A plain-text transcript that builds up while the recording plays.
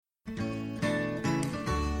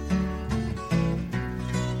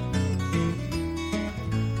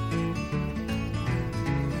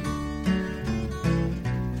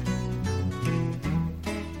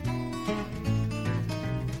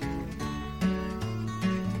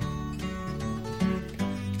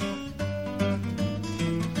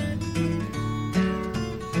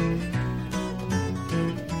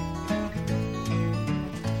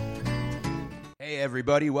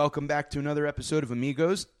everybody. Welcome back to another episode of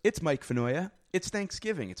Amigos. It's Mike Fenoya. It's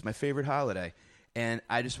Thanksgiving. It's my favorite holiday. And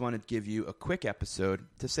I just wanted to give you a quick episode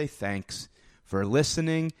to say thanks for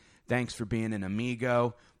listening. Thanks for being an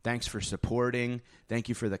amigo. Thanks for supporting. Thank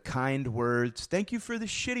you for the kind words. Thank you for the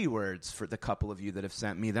shitty words for the couple of you that have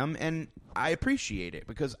sent me them. And I appreciate it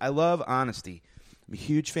because I love honesty. I'm a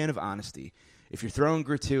huge fan of honesty. If you're throwing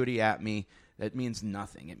gratuity at me, that means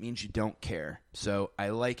nothing. It means you don't care. So I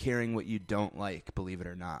like hearing what you don't like, believe it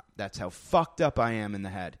or not. That's how fucked up I am in the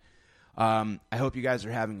head. I hope you guys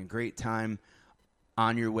are having a great time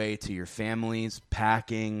on your way to your families,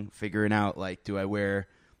 packing, figuring out, like, do I wear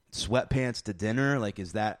sweatpants to dinner? Like,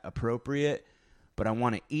 is that appropriate? But I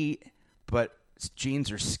want to eat. But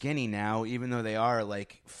jeans are skinny now, even though they are,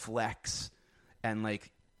 like, flex and,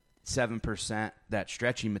 like, 7% that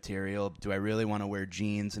stretchy material. Do I really want to wear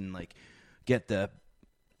jeans and, like, get the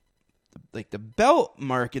belt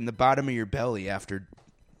mark in the bottom of your belly after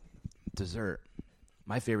dessert?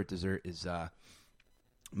 My favorite dessert is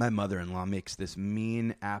my mother-in-law makes this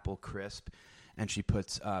mean apple crisp, and she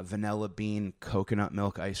puts vanilla bean coconut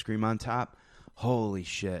milk ice cream on top. Holy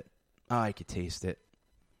shit. Oh, I could taste it.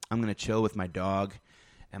 I'm going to chill with my dog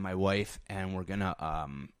and my wife, and we're going to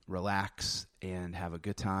relax and have a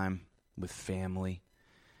good time with family.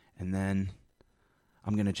 And then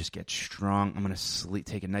I'm going to just get strong. I'm going to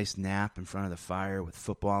take a nice nap in front of the fire with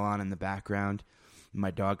football on in the background.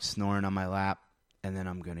 My dog snoring on my lap. And then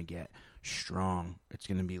I'm going to get strong. It's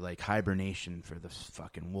going to be like hibernation for this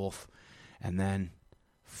fucking wolf. And then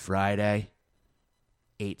Friday,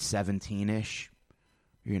 8:17-ish,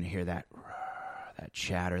 you're going to hear that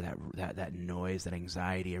chatter, that noise, that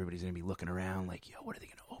anxiety. Everybody's going to be looking around like, yo, what are they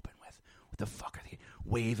going to open with? What the fuck are they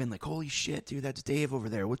waving? Like, holy shit, dude, that's Dave over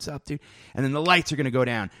there. What's up, dude? And then the lights are going to go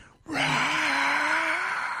down.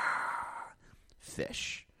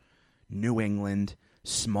 Fish. New England,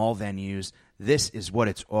 small venues. This is what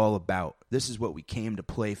it's all about. This is what we came to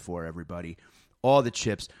play for, everybody. All the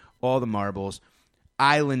chips, all the marbles.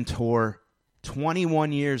 Island tour,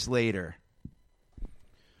 21 years later.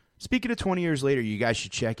 Speaking of 20 years later, you guys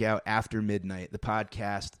should check out After Midnight, the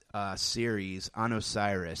podcast series on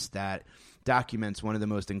Osiris that documents one of the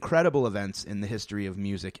most incredible events in the history of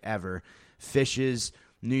music ever. Fish's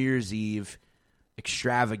New Year's Eve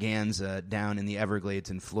extravaganza down in the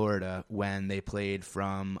Everglades in Florida when they played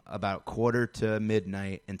from about quarter to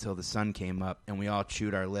midnight until the sun came up, and we all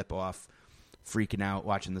chewed our lip off, freaking out,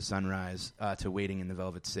 watching the sunrise to Waiting in the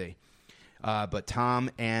Velvet Sea. But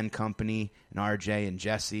Tom and company and RJ and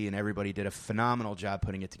Jesse and everybody did a phenomenal job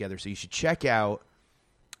putting it together, so you should check out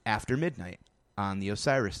After Midnight on the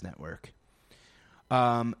Osiris Network.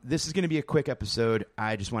 This is going to be a quick episode.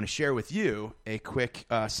 I just want to share with you a quick...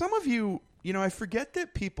 some of you... You know, I forget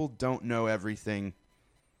that people don't know everything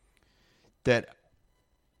that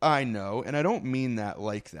I know, and I don't mean that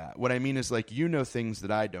like that. What I mean is, like, you know things that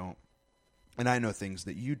I don't, and I know things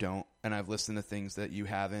that you don't, and I've listened to things that you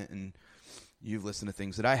haven't, and you've listened to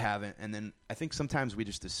things that I haven't, and then I think sometimes we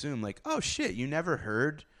just assume, like, oh, shit, you never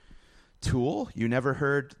heard Tool? You never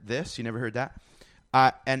heard this? You never heard that?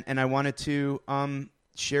 And I wanted to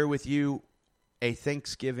share with you a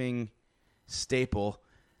Thanksgiving staple,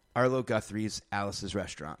 Arlo Guthrie's Alice's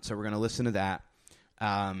Restaurant. So we're going to listen to that,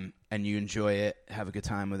 and you enjoy it, have a good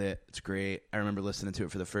time with it. It's great. I remember listening to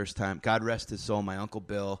it for the first time. God rest his soul, my Uncle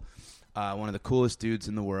Bill, one of the coolest dudes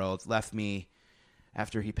in the world, left me,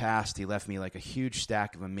 after he passed, he left me like a huge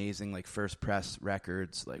stack of amazing like first press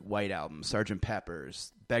records, like White Album, Sgt.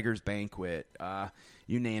 Pepper's, Beggar's Banquet,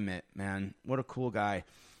 you name it, man. What a cool guy.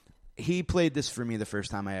 He played this for me the first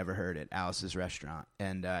time I ever heard it, Alice's Restaurant.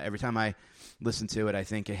 And every time I listen to it, I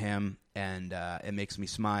think of him, and it makes me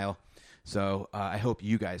smile. So I hope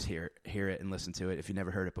you guys hear it and listen to it if you never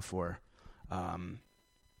heard it before.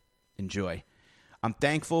 Enjoy. I'm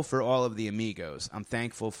thankful for all of the amigos. I'm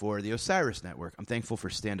thankful for the Osiris Network. I'm thankful for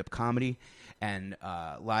stand-up comedy and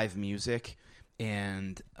live music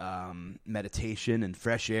and meditation and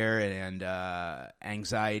fresh air and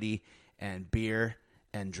anxiety and beer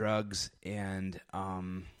and drugs, and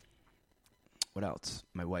what else?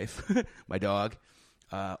 My wife, my dog,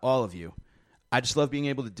 all of you. I just love being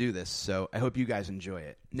able to do this, so I hope you guys enjoy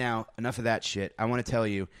it. Now, enough of that shit. I want to tell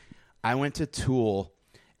you, I went to Tool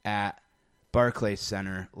at Barclays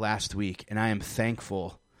Center last week, and I am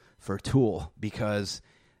thankful for Tool because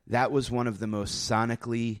that was one of the most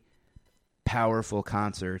sonically powerful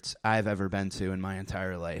concerts I've ever been to in my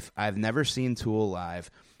entire life. I've never seen Tool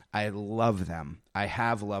live. I love them. I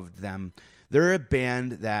have loved them. They're a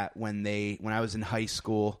band that when I was in high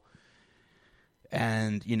school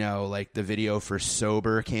and, you know, like the video for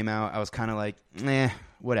Sober came out, I was kind of like,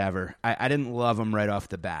 whatever. I didn't love them right off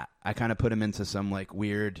the bat. I kind of put them into some like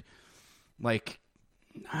weird, like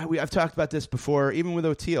I've talked about this before, even with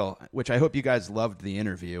Oteil, which I hope you guys loved the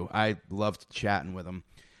interview. I loved chatting with him.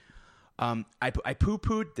 I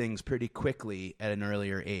poo-pooed things pretty quickly at an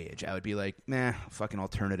earlier age. I would be like, nah, fucking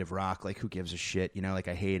alternative rock. Like, who gives a shit? You know, like,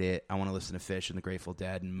 I hate it. I want to listen to Fish and the Grateful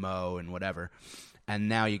Dead and Moe and whatever. And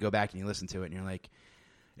now you go back and you listen to it and you're like,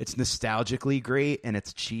 it's nostalgically great and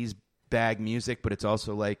it's cheese bag music, but it's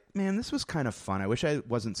also like, man, this was kind of fun. I wish I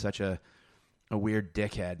wasn't such a weird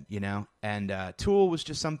dickhead, you know? And Tool was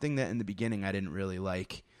just something that in the beginning I didn't really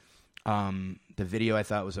like. The video I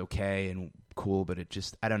thought was okay and cool, but it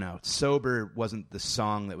just, I don't know. Sober wasn't the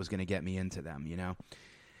song that was going to get me into them, you know?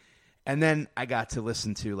 And then I got to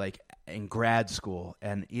listen to, like, in grad school,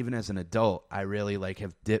 and even as an adult, I really, like,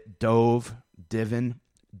 have dove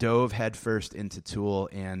headfirst into Tool,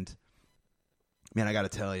 and, man, I got to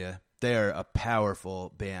tell you, they're a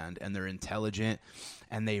powerful band, and they're intelligent,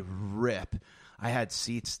 and they rip. I had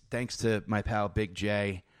seats, thanks to my pal Big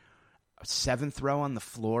J, 7th row on the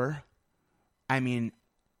floor. I mean,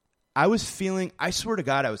 I swear to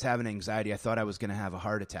God, I was having anxiety. I thought I was going to have a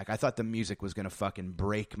heart attack. I thought the music was going to fucking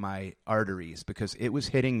break my arteries because it was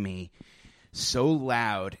hitting me so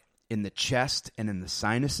loud in the chest and in the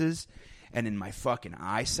sinuses and in my fucking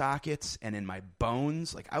eye sockets and in my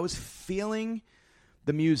bones. Like, I was feeling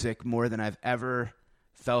the music more than I've ever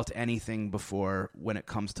felt anything before when it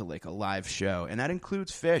comes to, like, a live show. And that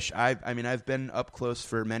includes Fish. I've been up close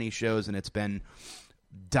for many shows, and it's been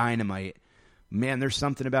dynamite. Man, there's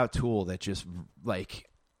something about Tool that just, like,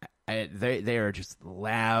 they are just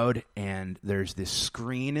loud, and there's this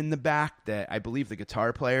screen in the back that I believe the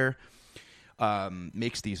guitar player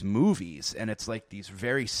makes these movies, and it's like these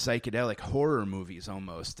very psychedelic horror movies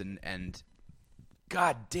almost, and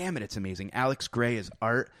God damn it, it's amazing. Alex Gray's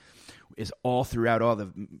art is all throughout all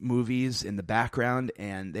the movies in the background,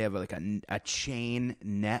 and they have like a chain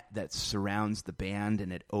net that surrounds the band,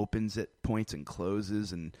 and it opens at points and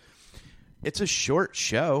closes, and it's a short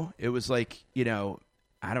show. It was like, you know,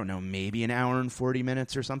 I don't know, maybe an hour and 40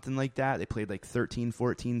 minutes or something like that. They played like 13,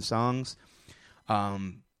 14 songs.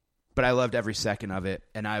 But I loved every second of it,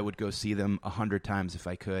 and I would go see them 100 times if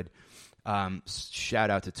I could. Shout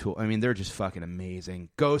out to Tool. I mean, they're just fucking amazing.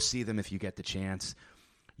 Go see them if you get the chance.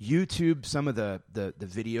 YouTube some of the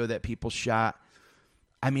video that people shot.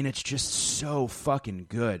 I mean, it's just so fucking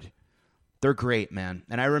good. They're great, man.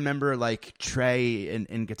 And I remember, like, Trey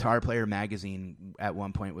in Guitar Player magazine at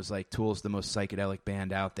one point was like, Tool's the most psychedelic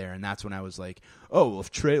band out there. And that's when I was like, oh, well, if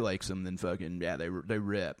Trey likes them, then fucking, yeah, they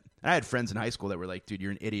rip. And I had friends in high school that were like, dude,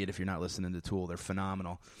 you're an idiot if you're not listening to Tool. They're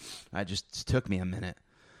phenomenal. It took me a minute.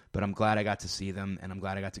 But I'm glad I got to see them, and I'm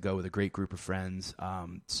glad I got to go with a great group of friends.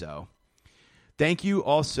 So thank you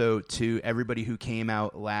also to everybody who came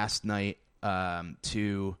out last night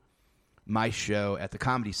to my show at the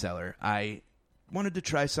Comedy Cellar. I wanted to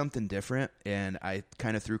try something different, and I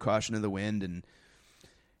kind of threw caution to the wind and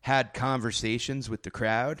had conversations with the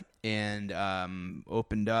crowd and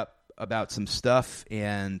opened up about some stuff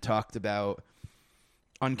and talked about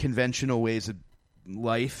unconventional ways of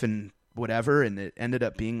life and whatever, and it ended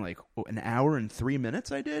up being like an hour and 3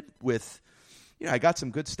 minutes I did with, you know, I got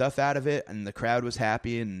some good stuff out of it, and the crowd was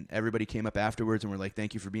happy, and everybody came up afterwards and were like,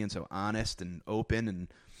 thank you for being so honest and open, and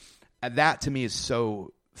that to me is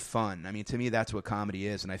so fun. I mean, to me, that's what comedy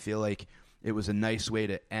is, and I feel like it was a nice way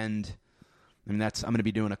to end. I mean, I'm going to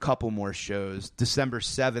be doing a couple more shows. December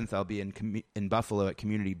 7th, I'll be in Buffalo at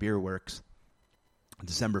Community Beer Works.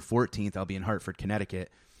 December 14th, I'll be in Hartford,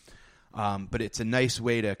 Connecticut. But it's a nice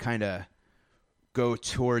way to kind of go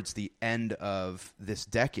towards the end of this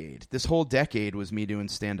decade. This whole decade was me doing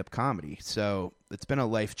stand-up comedy, so it's been a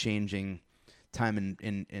life-changing time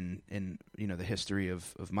in you know, the history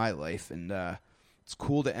of my life, and it's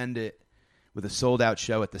cool to end it with a sold-out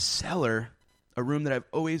show at the Cellar, a room that I've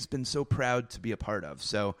always been so proud to be a part of.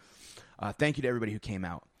 So thank you to everybody who came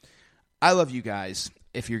out. I love you guys.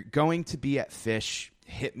 If you're going to be at Fish,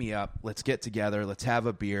 hit me up. Let's get together. Let's have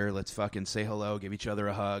a beer. Let's fucking say hello, give each other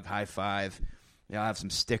a hug, high five. You know, I'll have some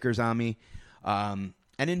stickers on me. And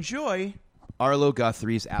enjoy Arlo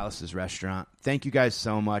Guthrie's Alice's Restaurant. Thank you guys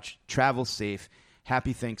so much. Travel safe.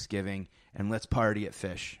 Happy Thanksgiving. And let's party at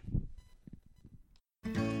Fish.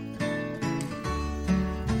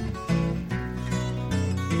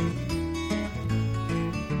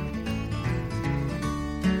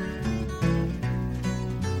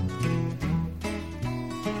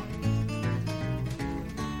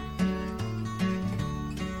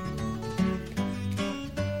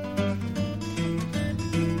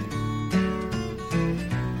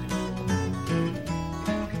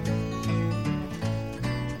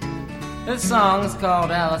 This song's called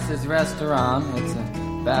Alice's Restaurant. It's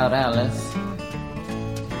about Alice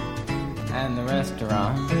and the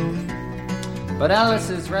restaurant. But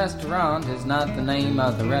Alice's Restaurant is not the name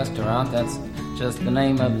of the restaurant, that's just the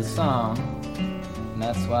name of the song. And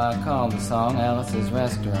that's why I call the song Alice's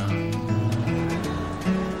Restaurant.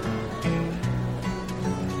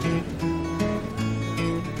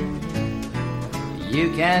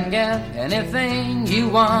 You can get anything you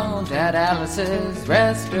want at Alice's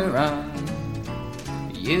Restaurant.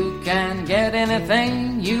 You can get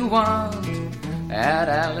anything you want at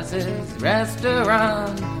Alice's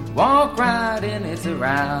Restaurant. Walk right in, it's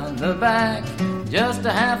around the back, just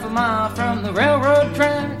a half a mile from the railroad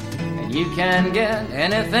track. And you can get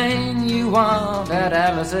anything you want at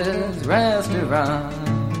Alice's Restaurant.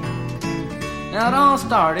 Now it all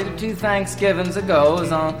started 2 Thanksgivings ago. It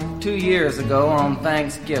was on 2 years ago on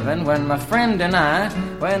Thanksgiving when my friend and I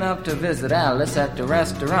went up to visit Alice at the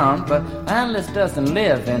restaurant. But Alice doesn't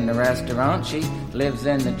live in the restaurant. She lives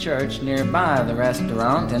in the church nearby the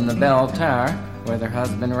restaurant in the bell tower with her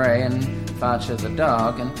husband Ray and Facha the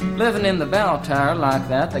dog. And living in the bell tower like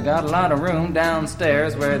that, they got a lot of room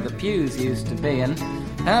downstairs where the pews used to be. And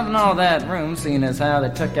having all that room, seeing as how they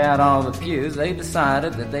took out all the pews, they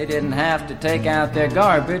decided that they didn't have to take out their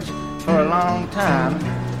garbage for a long time.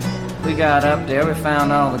 We got up there, we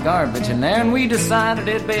found all the garbage in there, and we decided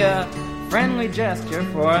it'd be a friendly gesture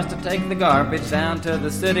for us to take the garbage down to the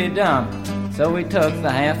city dump. So we took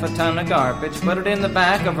the half a ton of garbage, put it in the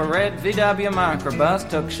back of a red VW microbus,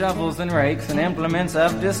 took shovels and rakes and implements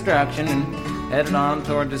of destruction, and headed on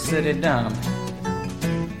toward the city dump.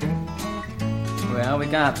 Well, we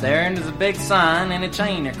got there, and there's a big sign and a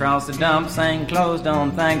chain across the dump saying closed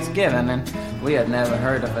on Thanksgiving, and we had never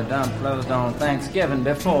heard of a dump closed on Thanksgiving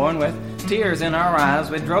before, and with tears in our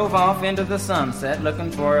eyes, we drove off into the sunset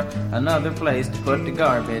looking for another place to put the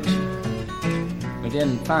garbage. We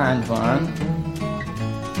didn't find one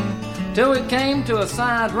till we came to a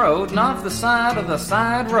side road, and off the side of the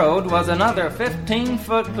side road was another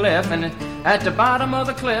 15-foot cliff, and at the bottom of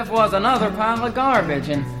the cliff was another pile of garbage,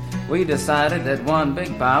 and we decided that one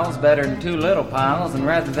big pile was better than 2 little piles, and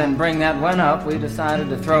rather than bring that one up, we decided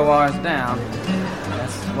to throw ours down.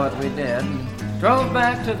 That's what we did. Drove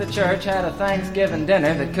back to the church, had a Thanksgiving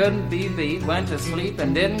dinner that couldn't be beat, went to sleep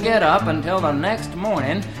and didn't get up until the next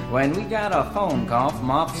morning when we got a phone call from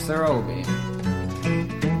Officer Obie.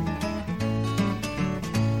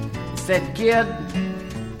 He said, "Kid,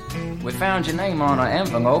 we found your name on an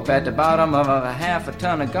envelope at the bottom of a half a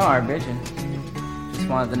ton of garbage, and just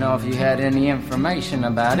wanted to know if you had any information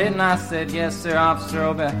about it." And I said, "Yes, sir, Officer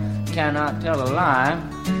Obie, I cannot tell a lie.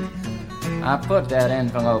 I put that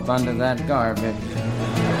envelope under that garbage."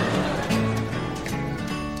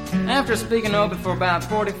 After speaking over for about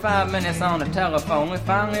 45 minutes on the telephone, we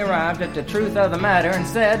finally arrived at the truth of the matter and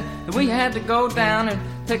said that we had to go down and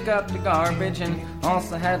pick up the garbage and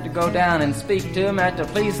also had to go down and speak to him at the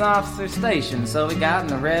police officer station. So we got in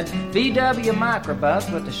the red VW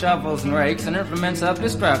microbus with the shovels and rakes and implements of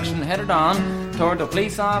destruction and headed on toward the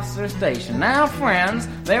police officer station. Now, friends,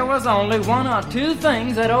 there was only 1 or 2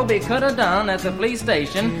 things that Obie could have done at the police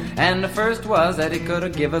station, and the first was that he could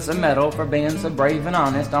have given us a medal for being so brave and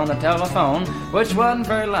honest on the telephone, which wasn't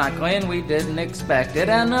very likely and we didn't expect it.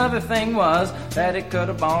 Another thing was that he could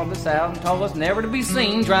have bawled us out and told us never to be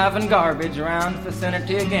seen driving garbage around the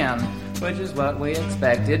vicinity again, which is what we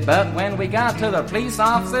expected. But when we got to the police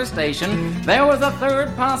officer station, there was a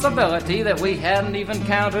third possibility that we hadn't even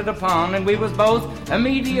counted upon, and we was both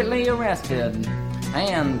immediately arrested,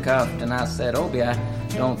 handcuffed. And I said, "Obie, I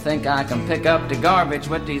don't think I can pick up the garbage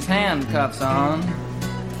with these handcuffs on."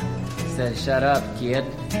 He said, "Shut up, kid.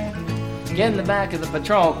 Get in the back of the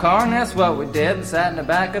patrol car," and that's what we did, and sat in the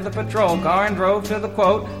back of the patrol car and drove to the,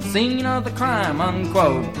 quote, scene of the crime,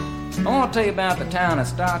 unquote. I want to tell you about the town of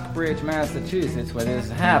Stockbridge, Massachusetts, where this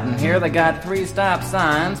happened. Here they got 3 stop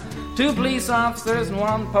signs, 2 police officers and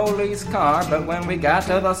 1 police car, but when we got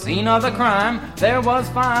to the scene of the crime, there was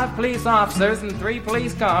 5 police officers and 3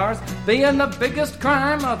 police cars, being the biggest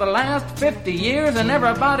crime of the last 50 years, and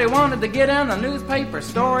everybody wanted to get in a newspaper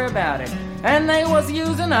story about it. And they was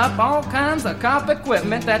using up all kinds of cop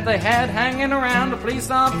equipment that they had hanging around the police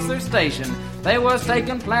officer station. They was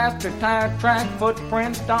taking plaster, tire track,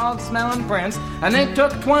 footprints, dog-smelling prints, and they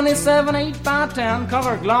took 27 8x10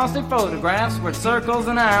 color glossy photographs with circles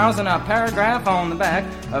and arrows and a paragraph on the back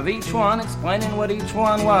of each one explaining what each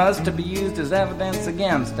one was to be used as evidence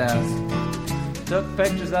against us. Took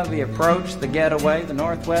pictures of the approach, the getaway, the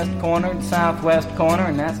northwest corner, the southwest corner,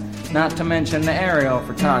 and that's not to mention the aerial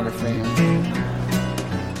photography.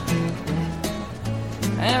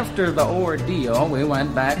 After the ordeal, we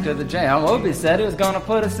went back to the jail. Obie said he was going to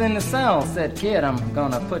put us in the cell. Said, kid, I'm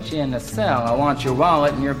going to put you in the cell. I want your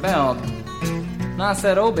wallet and your belt. And I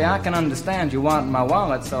said, Obie, I can understand you want my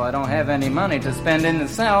wallet so I don't have any money to spend in the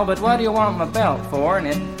cell, but what do you want my belt for? And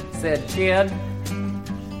it said, kid,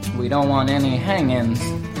 we don't want any hangings.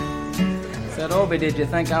 Said, Obie, did you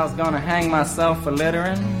think I was going to hang myself for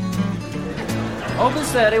littering? Obie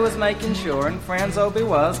said he was making sure, and friends Obie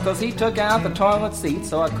was, because he took out the toilet seat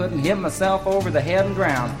so I couldn't hit myself over the head and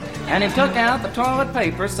drown. And he took out the toilet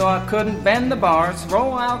paper so I couldn't bend the bars,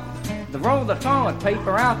 roll the toilet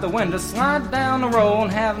paper out the window, slide down the roll,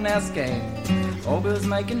 and have an escape. Obie was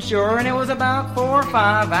making sure, and it was about 4 or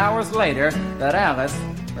 5 hours later that Alice,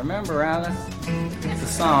 remember Alice? It's a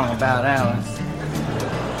song about Alice.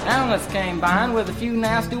 Alice came by and with a few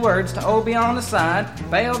nasty words to Obie on the side,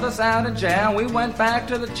 bailed us out of jail. We went back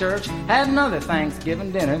to the church, had another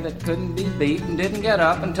Thanksgiving dinner that couldn't be beat, and didn't get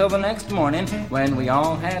up until the next morning when we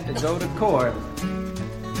all had to go to court.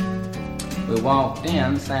 We walked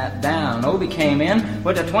in, sat down. Obie came in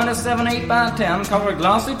with a 27 8x10 colored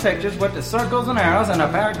glossy pictures with the circles and arrows and a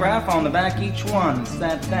paragraph on the back each one.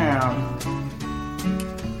 Sat down.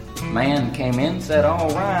 Man came in, said,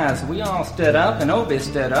 all rise. We all stood up, and Obie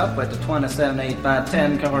stood up with the 27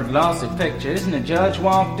 8x10 colored glossy pictures, and the judge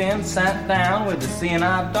walked in, sat down with the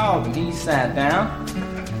seeing-eyed dog, and he sat down.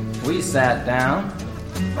 We sat down.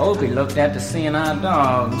 Obie looked at the seeing-eyed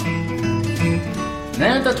dog.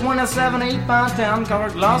 Then the 27 8x10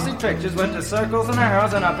 colored glossy pictures with the circles and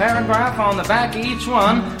arrows and a paragraph on the back of each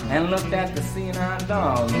one, and looked at the seeing-eyed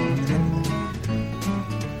dog.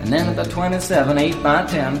 And then the 27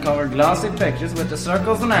 8x10 colored glossy pictures with the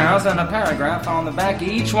circles and arrows and a paragraph on the back of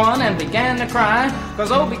each one, and began to cry,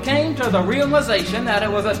 because Obie came to the realization that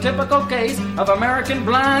it was a typical case of American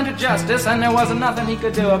blind justice, and there wasn't nothing he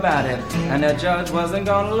could do about it. And the judge wasn't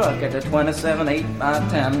going to look at the 27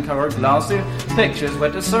 8x10 colored glossy pictures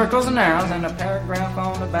with the circles and arrows and a paragraph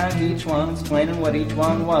on the back of each one, explaining what each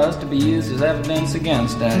one was to be used as evidence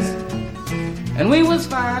against us. And we was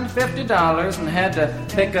fined $50 and had to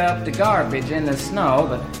pick up the garbage in the snow,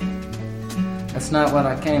 but that's not what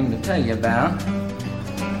I came to tell you about.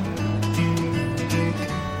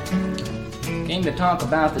 Came to talk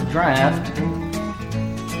about the draft.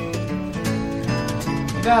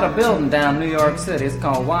 We got a building down New York City. It's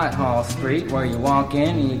called Whitehall Street, where you walk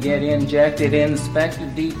in and you get injected,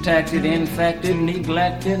 inspected, detected, infected,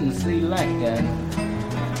 neglected, and selected.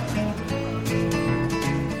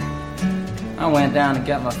 I went down to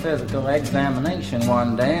get my physical examination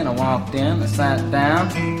one day, and I walked in, I sat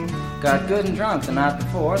down, got good and drunk the night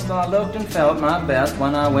before, so I looked and felt my best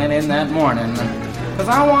when I went in that morning. Because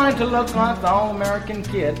I wanted to look like the all-American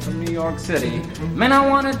kid from New York City. Man, I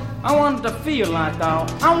wanted to feel like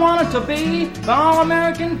I wanted to be the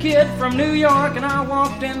all-American kid from New York, and I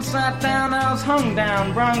walked in, sat down, I was hung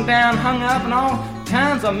down, brung down, hung up, and all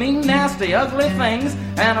kinds of mean, nasty, ugly things.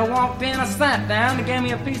 And I walked in, I sat down, he gave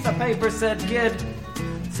me a piece of paper, said, kid,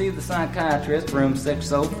 see the psychiatrist, room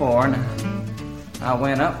 604. And I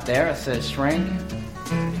went up there, I said, shrink,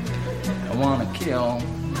 I want to kill.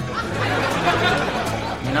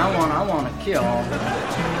 And I want to kill.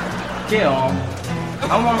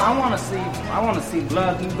 I want to see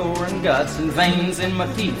blood and gore and guts and veins in my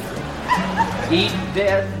teeth. Eat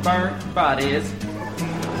dead, burnt bodies.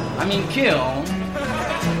 I mean, kill.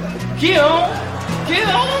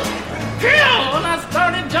 And I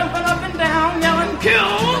started jumping up and down, yelling,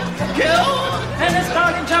 kill. And it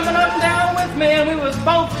started jumping up and down with me, and we was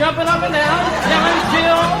both jumping up and down, yelling,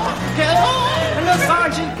 kill. And the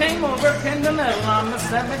sergeant came over, pinned the medal on me,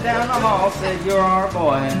 set me down the hall, said, you're our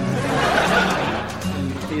boy. And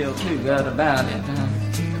you feel too good about it.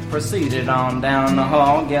 Proceeded on down the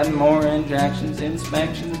hall, getting more injections,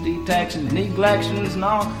 inspections, detections, neglections, and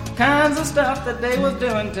all kinds of stuff that they was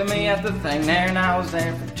doing to me at the thing there. And I was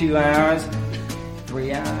there for 2 hours,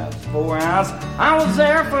 3 hours, 4 hours. I was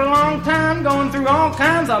there for a long time, going through all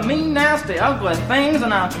kinds of mean, nasty, ugly things,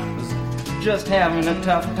 and I was just having a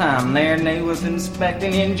tough time there. And they was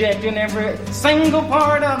inspecting, injecting every single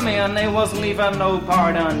part of me, and they wasn't leaving no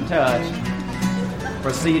part untouched.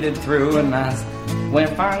 Proceeded through, and when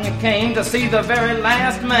I finally came to see the very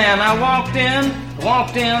last man, I walked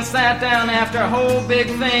in, sat down after a whole big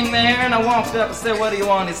thing there, and I walked up and said, what do you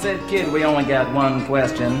want? He said, kid, we only got one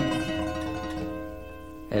question.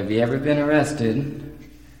 Have you ever been arrested?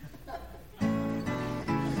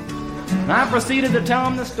 And I proceeded to tell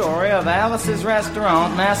him the story of Alice's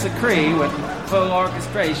Restaurant Massacre with full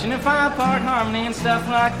orchestration and 5-part harmony and stuff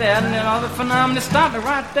like that, and then all the phenomena stopped me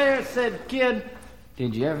right there and said, kid,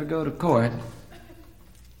 did you ever go to court?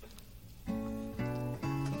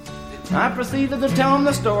 I proceeded to tell him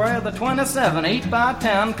the story of the 27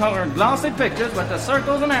 8x10 colored glossy pictures with the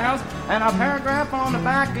circles and arrows and a paragraph on the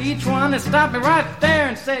back of each one. It stopped me right there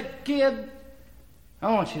and said, "Kid,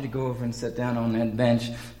 I want you to go over and sit down on that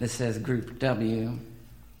bench that says Group W.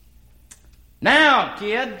 Now,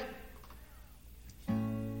 kid."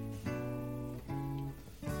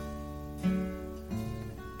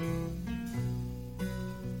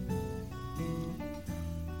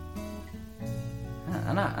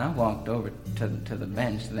 And I walked over to the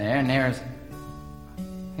bench there, and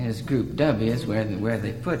there's Group W is where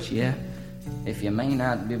they put you if you may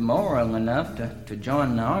not be moral enough to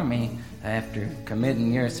join the army after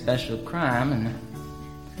committing your special crime. And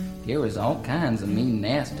there was all kinds of mean,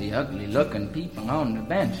 nasty, ugly-looking people on the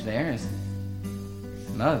bench there.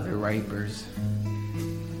 Mother rapers,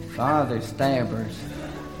 father stabbers,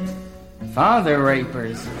 father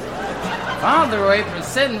rapers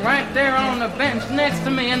sitting right there on the bench next to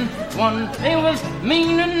me, and it was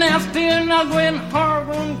mean and nasty and ugly and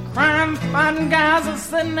horrible and crime-fighting guys are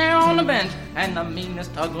sitting there on the bench. And the meanest,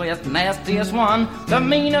 ugliest, nastiest one, the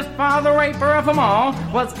meanest father raper of them all,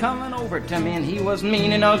 was coming over to me, and he was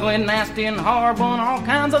mean and ugly and nasty and horrible and all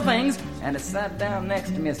kinds of things. And he sat down next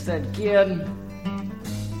to me and said, "Kid,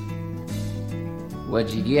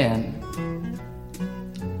 what'd you get?"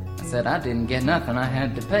 I said, "I didn't get nothing. I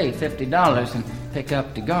had to pay $50 and pick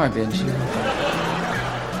up the garbage." He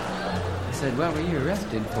said, "What were you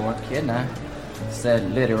arrested for, kid?" And I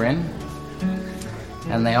said, "Littering."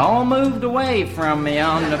 And they all moved away from me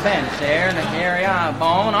on the bench there, the hairy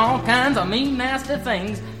eyeball and all kinds of mean, nasty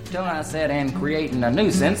things, till I said, "And creating a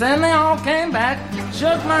nuisance," and they all came back,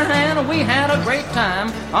 shook my hand, and we had a great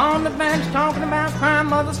time on the bench talking about crime,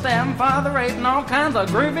 mother stabbing, father rape, and all kinds of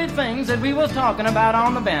groovy things that we was talking about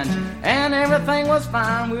on the bench. And everything was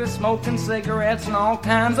fine. We were smoking cigarettes and all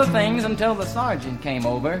kinds of things until the sergeant came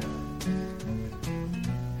over,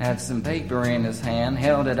 had some paper in his hand,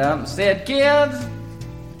 held it up and said, "Kids,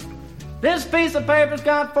 this piece of paper's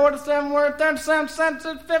got 47 words, 37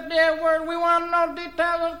 sentences, 58 words. We want to know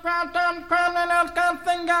details of the crime, and that kind of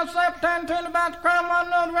thing. You got to say pretend about the crime, want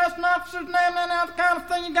to know the arresting officer's name, and that kind of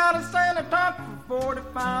thing. You got to say." And it talked for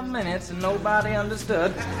 45 minutes, and nobody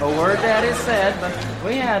understood a word that he said, but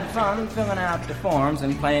we had fun filling out the forms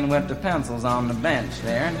and playing with the pencils on the bench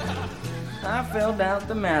there. And I filled out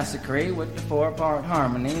the massacre with the 4-part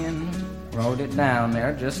harmony and wrote it down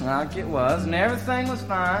there just like it was, and everything was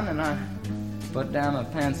fine. And I put down a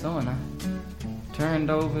pencil and I turned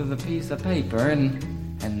over the piece of paper,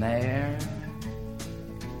 and there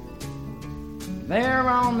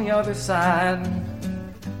on the other side,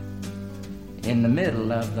 in the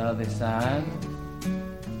middle of the other side,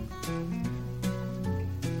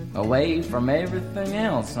 away from everything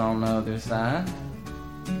else on the other side,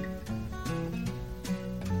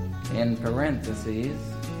 in parentheses,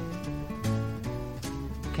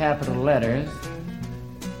 capital letters,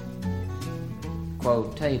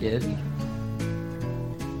 quotated,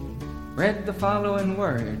 read the following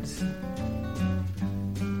words: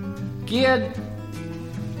 "Kid,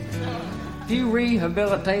 you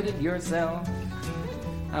rehabilitated yourself."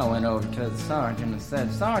 I went over to the sergeant and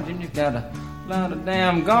said, "Sergeant, you've got a lot of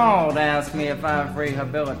damn gall to ask me if I've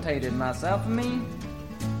rehabilitated myself.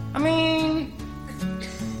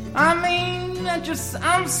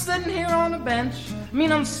 I'm sitting here on a bench.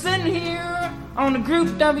 I'm sitting here on the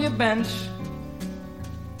Group W bench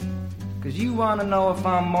because you want to know if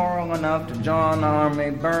I'm moral enough to join the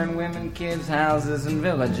army, burn women, kids' houses, and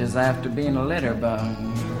villages after being a litter bug."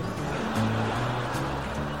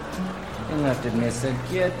 He looked at me and said,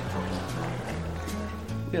 "Kid,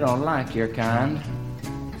 we don't like your kind,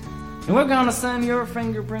 and we're going to send your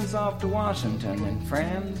fingerprints off to Washington, and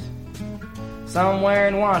friends, somewhere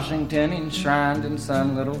in Washington, enshrined in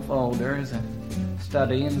some little folder, is a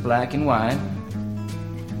study in black and white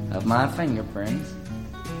of my fingerprints.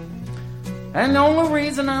 And the only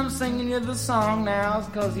reason I'm singing you the song now is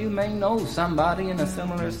because you may know somebody in a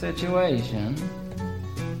similar situation.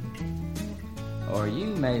 Or you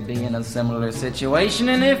may be in a similar situation,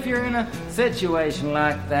 and if you're in a situation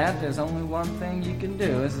like that, there's only one thing you can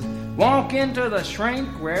do, is walk into the shrink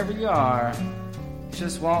wherever you are.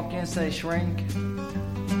 Just walk in and say, 'Shrink,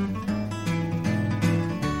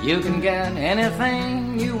 you can get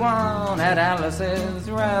anything you want at Alice's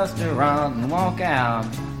restaurant,' and walk out.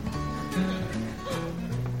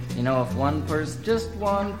 If just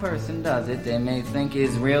one person does it, they may think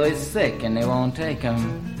he's really sick and they won't take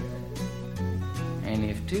him. And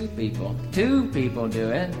if two people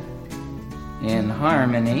do it in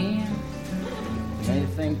harmony, they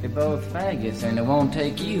think they're both faggots and they won't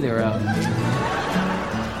take either of them.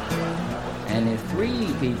 And if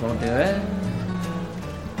 3 people do it,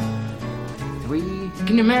 3,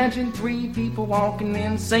 can you imagine 3 people walking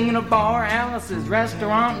in, singing a bar, Alice's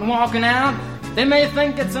restaurant, and walking out? They may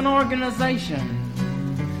think it's an organization.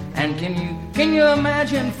 And can you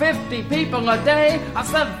imagine 50 people a day? I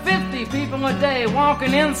said 50 people a day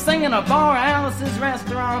walking in, singing a bar, Alice's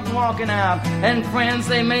restaurant, and walking out. And friends,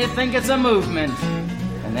 they may think it's a movement.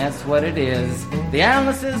 And that's what it is. The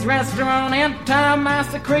Alice's Restaurant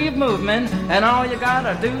Anti-Massacre movement. And all you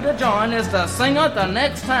gotta do to join is to sing it the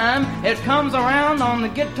next time it comes around on the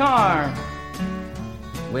guitar.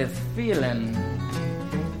 With feeling.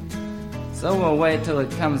 So we'll wait till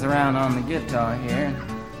it comes around on the guitar here.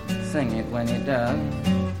 Sing it when it does.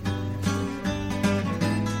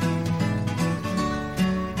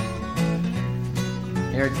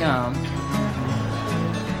 Here it comes.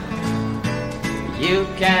 You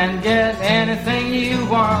can get anything you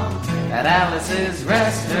want at Alice's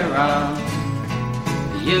Restaurant.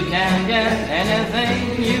 You can get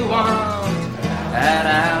anything you want at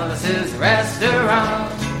Alice's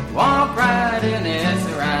Restaurant. Walk right in, it's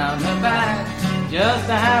around the back, just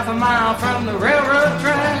a half a mile from the railroad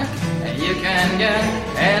track. And you can get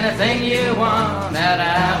anything you want at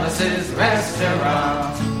Alice's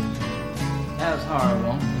Restaurant. That was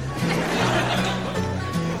horrible.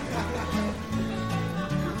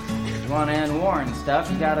 If you want to end war and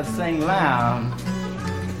stuff, you gotta sing loud.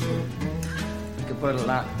 You could put a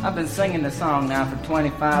lot. I've been singing the song now for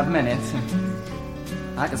 25 minutes.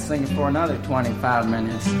 I could sing it for another 25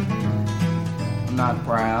 minutes. I'm not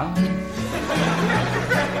proud.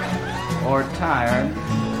 Or tired.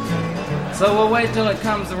 So we'll wait till it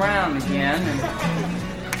comes around again, and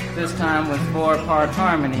this time with 4-part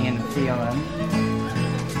harmony and feeling.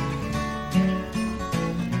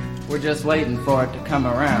 We're just waiting for it to come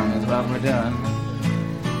around is what we're doing.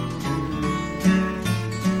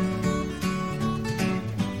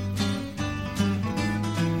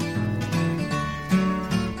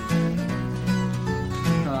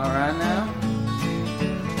 Alright now.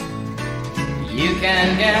 You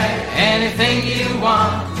can get anything you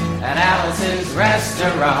want at Alice's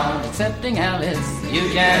Restaurant. Excepting Alice, you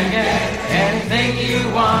can get anything you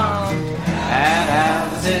want at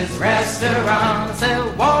Alice's Restaurant.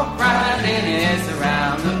 So walk right in, it's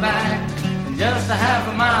around the back, just a half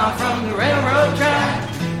a mile from the railroad track.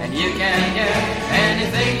 And you can get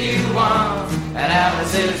anything you want at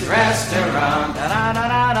Alice's Restaurant.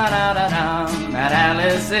 Da-da-da-da-da-da-da. At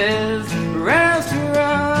Alice's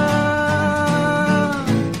Restaurant.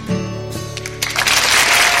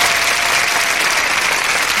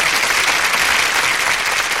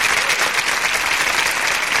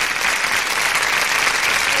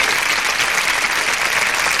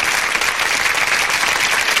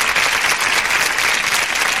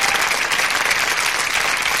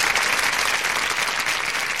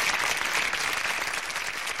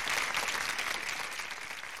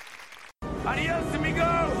 Adios,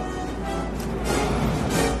 amigo!